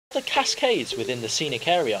The cascades within the scenic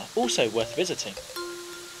area also worth visiting.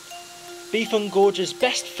 Bifeng Gorge's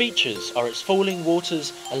best features are its falling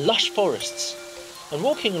waters and lush forests, and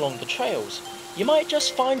walking along the trails, you might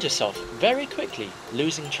just find yourself very quickly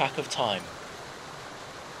losing track of time.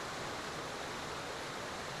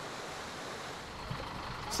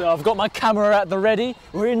 So I've got my camera at the ready.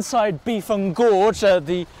 We're inside Bifeng Gorge,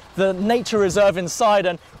 the nature reserve inside,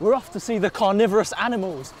 and we're off to see the carnivorous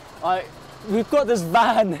animals. We've got this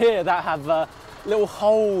van here that have little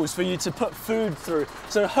holes for you to put food through.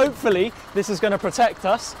 So hopefully this is going to protect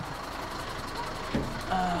us.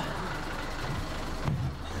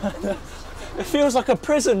 It feels like a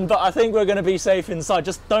prison, but I think we're going to be safe inside.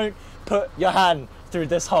 Just don't put your hand through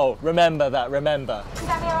this hole. Remember that, remember.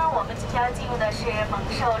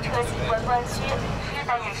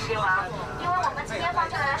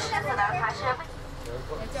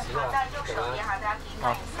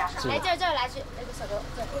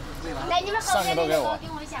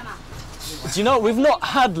 Do you know, we've not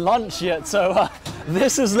had lunch yet, so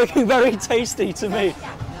this is looking very tasty to me.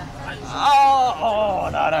 Oh,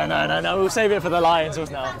 no, we'll save it for the lions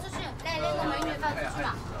now.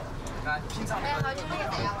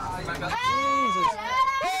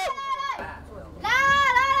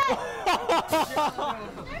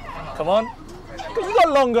 Come on. You've got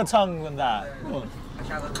a longer tongue than that.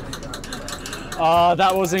 Oh,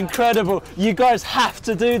 that was incredible. You guys have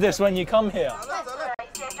to do this when you come here.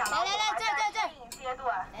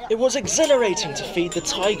 It was exhilarating to feed the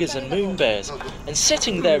tigers and moon bears, and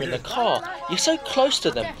sitting there in the car, you're so close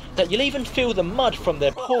to them that you'll even feel the mud from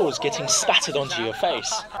their paws getting spattered onto your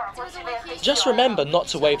face. Just remember not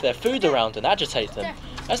to wave their food around and agitate them,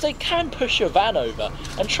 as they can push your van over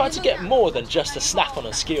and try to get more than just a snack on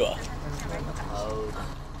a skewer.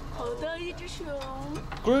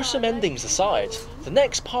 Gruesome endings aside, the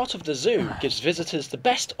next part of the zoo gives visitors the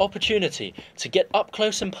best opportunity to get up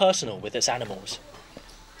close and personal with its animals.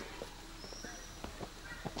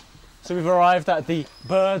 So we've arrived at the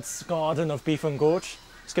Birds Garden of Bifeng Gorge.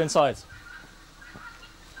 Let's go inside.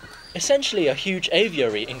 Essentially a huge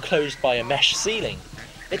aviary enclosed by a mesh ceiling.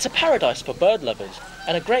 It's a paradise for bird lovers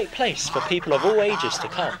and a great place for people of all ages to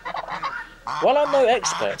come. While I'm no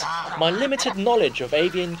expert, my limited knowledge of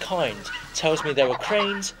avian kind tells me there were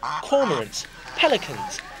cranes, cormorants,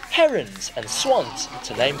 pelicans, herons and swans,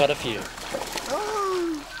 to name but a few.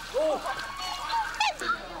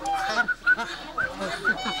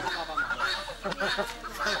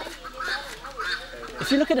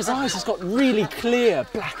 If you look at his eyes, he's got really clear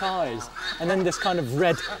black eyes and then this kind of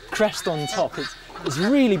red crest on top. It's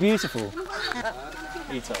really beautiful.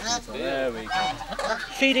 There we go.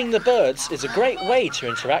 Feeding the birds is a great way to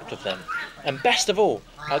interact with them, and best of all,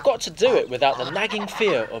 I got to do it without the nagging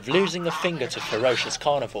fear of losing a finger to ferocious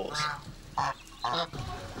carnivores.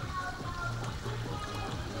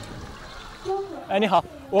 哎，你好，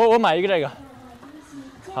我买一个这个。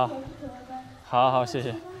好，谢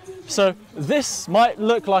谢。So this might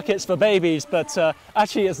look like it's for babies, but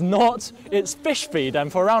actually it's not. It's fish feed,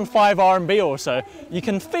 and for around 5 RMB or so, you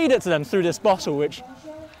can feed it to them through this bottle, which,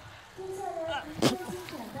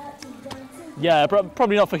 yeah,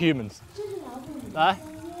 probably not for humans.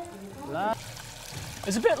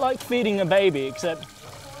 It's a bit like feeding a baby, except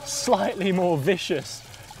slightly more vicious.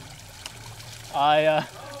 I'm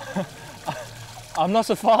not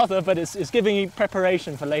a father, but it's giving you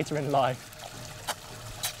preparation for later in life.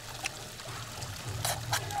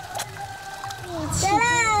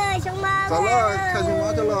 走了，看熊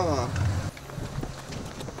猫去了。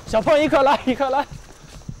小朋友一块来，一块来。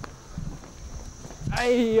哎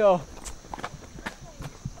呦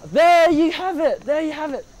 ！There you have it. There you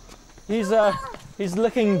have it. He's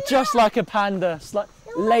looking just like a panda,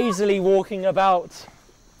 lazily walking about.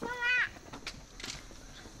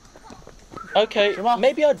 Okay,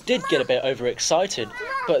 maybe I did get a bit overexcited,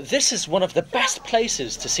 but this is one of the best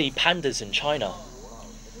places to see pandas in China.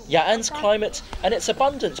 Ya'an's climate and its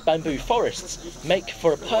abundant bamboo forests make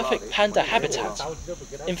for a perfect panda habitat.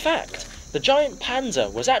 In fact, the giant panda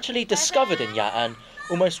was actually discovered in Ya'an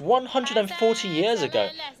almost 140 years ago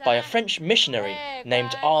by a French missionary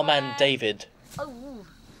named Armand David.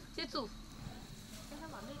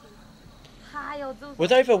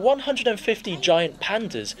 With over 150 giant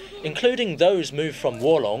pandas, including those moved from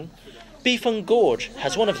Wolong, Bifeng Gorge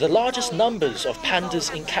has one of the largest numbers of pandas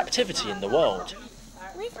in captivity in the world.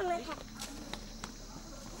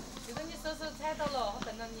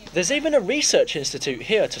 There's even a research institute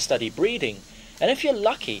here to study breeding, and if you're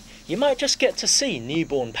lucky, you might just get to see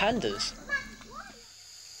newborn pandas.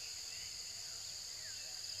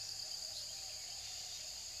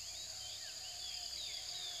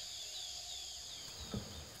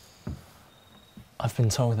 I've been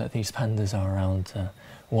told that these pandas are around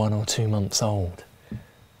 1 or 2 months old,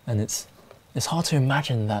 and it's hard to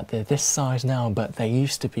imagine that they're this size now, but they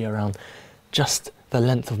used to be around just the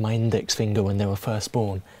length of my index finger when they were first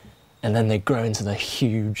born, and then they grow into the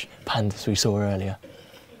huge pandas we saw earlier.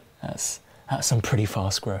 That's some pretty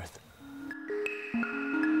fast growth.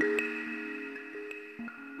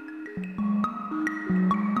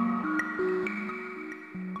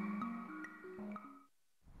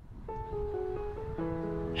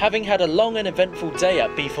 Having had a long and eventful day at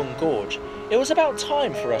Bifeng Gorge, it was about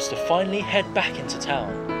time for us to finally head back into town.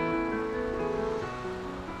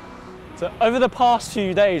 So over the past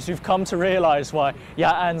few days, we've come to realise why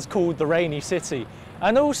Ya'an's called the rainy city,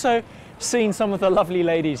 and also seen some of the lovely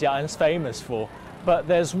ladies Ya'an's famous for. But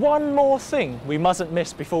there's one more thing we mustn't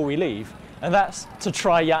miss before we leave, and that's to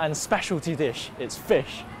try Ya'an's specialty dish. It's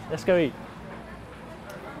fish. Let's go eat.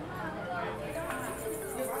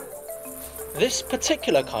 This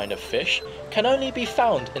particular kind of fish can only be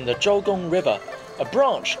found in the Zhougong River, a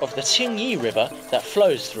branch of the Qingyi River that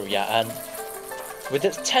flows through Ya'an. With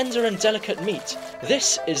its tender and delicate meat,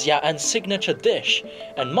 this is Ya'an's signature dish,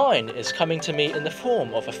 and mine is coming to me in the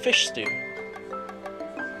form of a fish stew.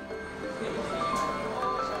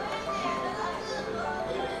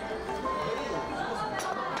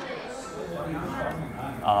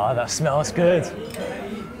 Ah, that smells good.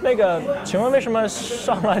 那个，请问为什么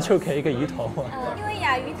上来就给一个鱼头啊？因为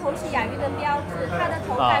雅鱼头是雅鱼的标志，它的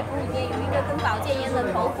头盖骨里面有一个跟宝剑一样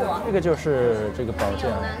的头果。这个就是这个宝剑。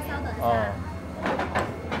有南方的菜。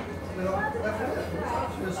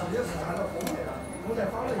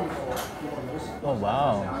哦，哇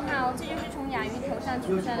哦！很好，这就是从雅鱼头上取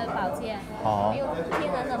出来的宝剑。好。没有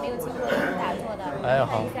天然的，没有经过打做的。哎，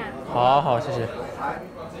好。好好，谢谢。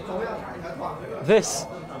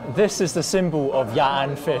This is the symbol of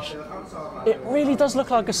Ya'an fish. It really does look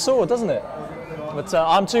like a sword, doesn't it? But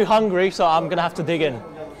I'm too hungry, so I'm going to have to dig in.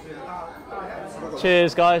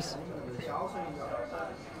 Cheers, guys.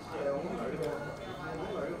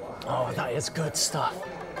 Oh, that is good stuff.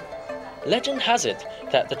 Legend has it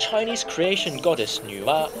that the Chinese creation goddess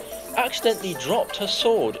Nuwa accidentally dropped her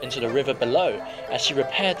sword into the river below as she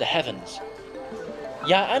repaired the heavens.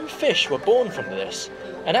 Ya'an fish were born from this,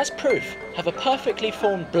 and as proof have a perfectly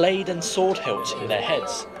formed blade and sword hilt in their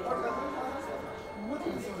heads.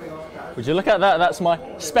 Would you look at that? That's my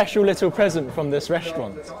special little present from this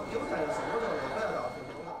restaurant.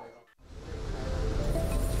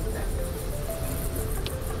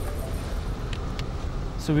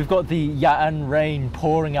 So we've got the Ya'an rain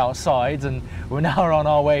pouring outside, and we're now on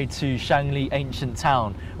our way to Shangri ancient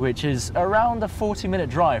town, which is around a 40-minute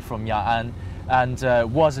drive from Ya'an, and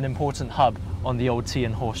was an important hub on the old tea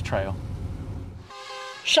and horse trail.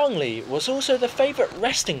 Shangri was also the favourite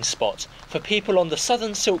resting spot for people on the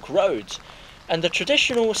southern Silk Road, and the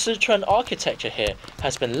traditional Sichuan architecture here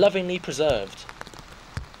has been lovingly preserved.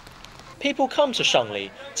 People come to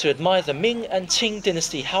Shangri to admire the Ming and Qing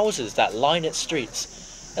dynasty houses that line its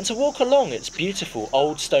streets, and to walk along its beautiful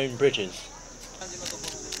old stone bridges.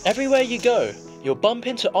 Everywhere you go, you'll bump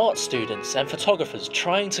into art students and photographers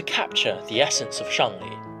trying to capture the essence of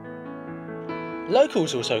Shangri.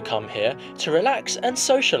 Locals also come here to relax and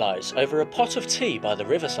socialise over a pot of tea by the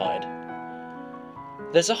riverside.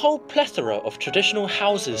 There's a whole plethora of traditional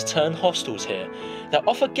houses turned hostels here that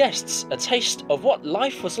offer guests a taste of what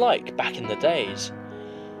life was like back in the days.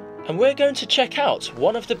 And we're going to check out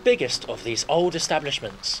one of the biggest of these old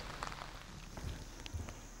establishments.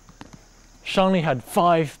 Shangri had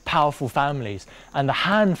 5 powerful families, and the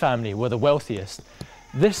Han family were the wealthiest.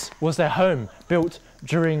 This was their home, built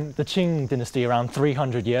during the Qing dynasty around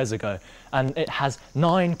 300 years ago, and it has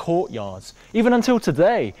 9 courtyards. Even until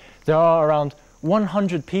today, there are around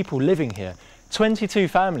 100 people living here, 22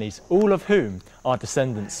 families, all of whom are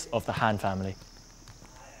descendants of the Han family.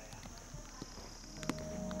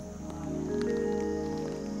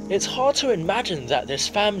 It's hard to imagine that this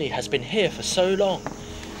family has been here for so long,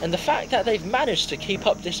 and the fact that they've managed to keep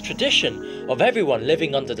up this tradition of everyone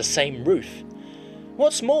living under the same roof.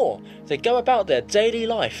 What's more, they go about their daily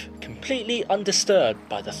life completely undisturbed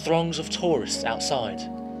by the throngs of tourists outside.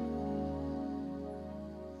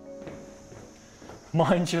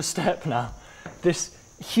 Mind your step now. This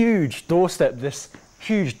huge doorstep, this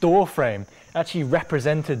huge door frame actually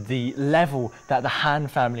represented the level that the Han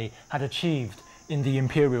family had achieved in the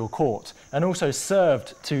imperial court, and also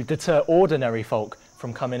served to deter ordinary folk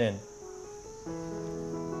from coming in.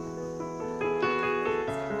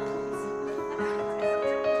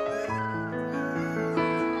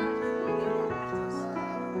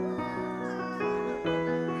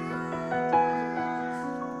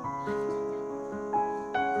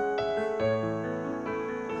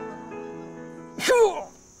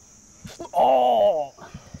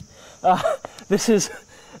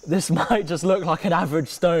 This might just look like an average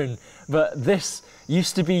stone, but this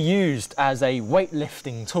used to be used as a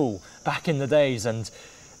weightlifting tool back in the days, and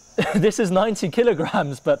this is 90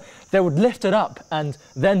 kilograms, but they would lift it up and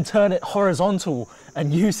then turn it horizontal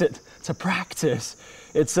and use it to practice.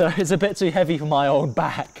 It's a bit too heavy for my old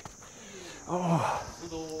back. Oh.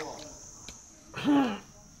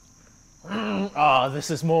 This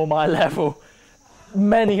is more my level.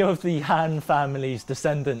 Many of the Han family's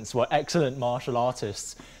descendants were excellent martial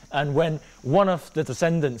artists, and when one of the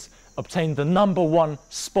descendants obtained the #1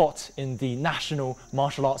 spot in the national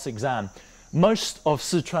martial arts exam, most of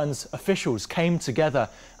Sichuan's officials came together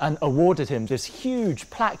and awarded him this huge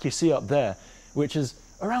plaque you see up there, which is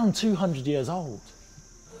around 200 years old.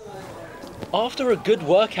 After a good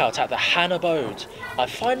workout at the Han abode, I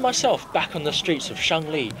find myself back on the streets of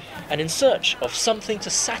Shangri and in search of something to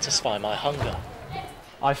satisfy my hunger.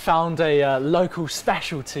 I found a local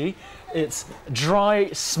specialty. It's dry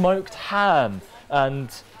smoked ham,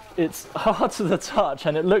 and it's hard to the touch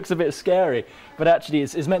and it looks a bit scary, but actually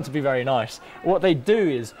it's meant to be very nice. What they do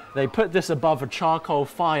is they put this above a charcoal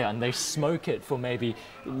fire and they smoke it for maybe,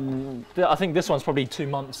 I think this one's probably 2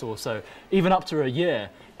 months or so, even up to a year.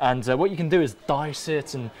 And what you can do is dice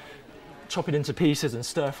it and chop it into pieces and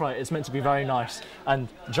stir fry it. It's meant to be very nice, and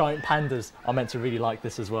giant pandas are meant to really like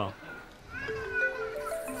this as well.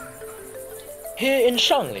 Here in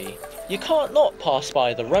Shangri, you can't not pass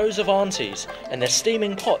by the rows of aunties and their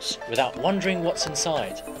steaming pots without wondering what's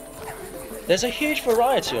inside. There's a huge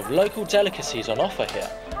variety of local delicacies on offer here,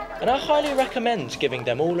 and I highly recommend giving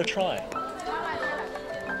them all a try.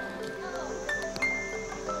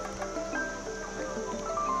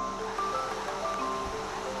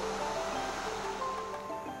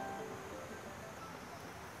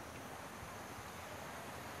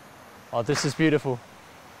 Oh, this is beautiful.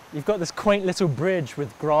 You've got this quaint little bridge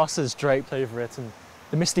with grasses draped over it and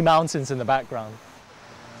the misty mountains in the background.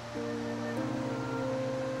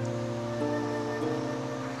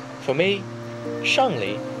 For me,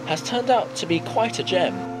 Shangri has turned out to be quite a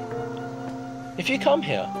gem. If you come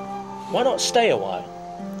here, why not stay a while?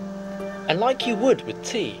 And like you would with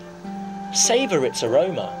tea, savour its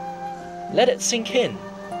aroma, let it sink in,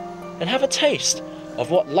 and have a taste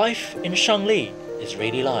of what life in Shangri is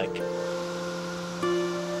really like.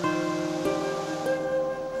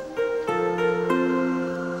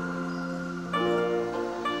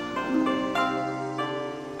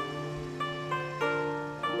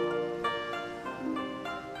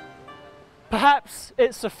 Perhaps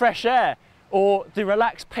it's the fresh air or the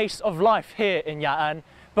relaxed pace of life here in Ya'an,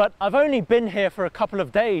 but I've only been here for a couple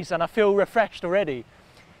of days and I feel refreshed already.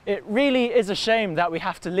 It really is a shame that we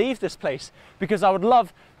have to leave this place, because I would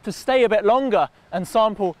love to stay a bit longer and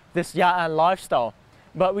sample this Ya'an lifestyle.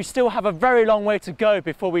 But we still have a very long way to go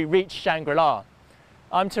before we reach Shangri-La.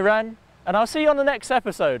 I'm Taran, and I'll see you on the next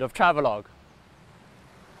episode of Travelogue.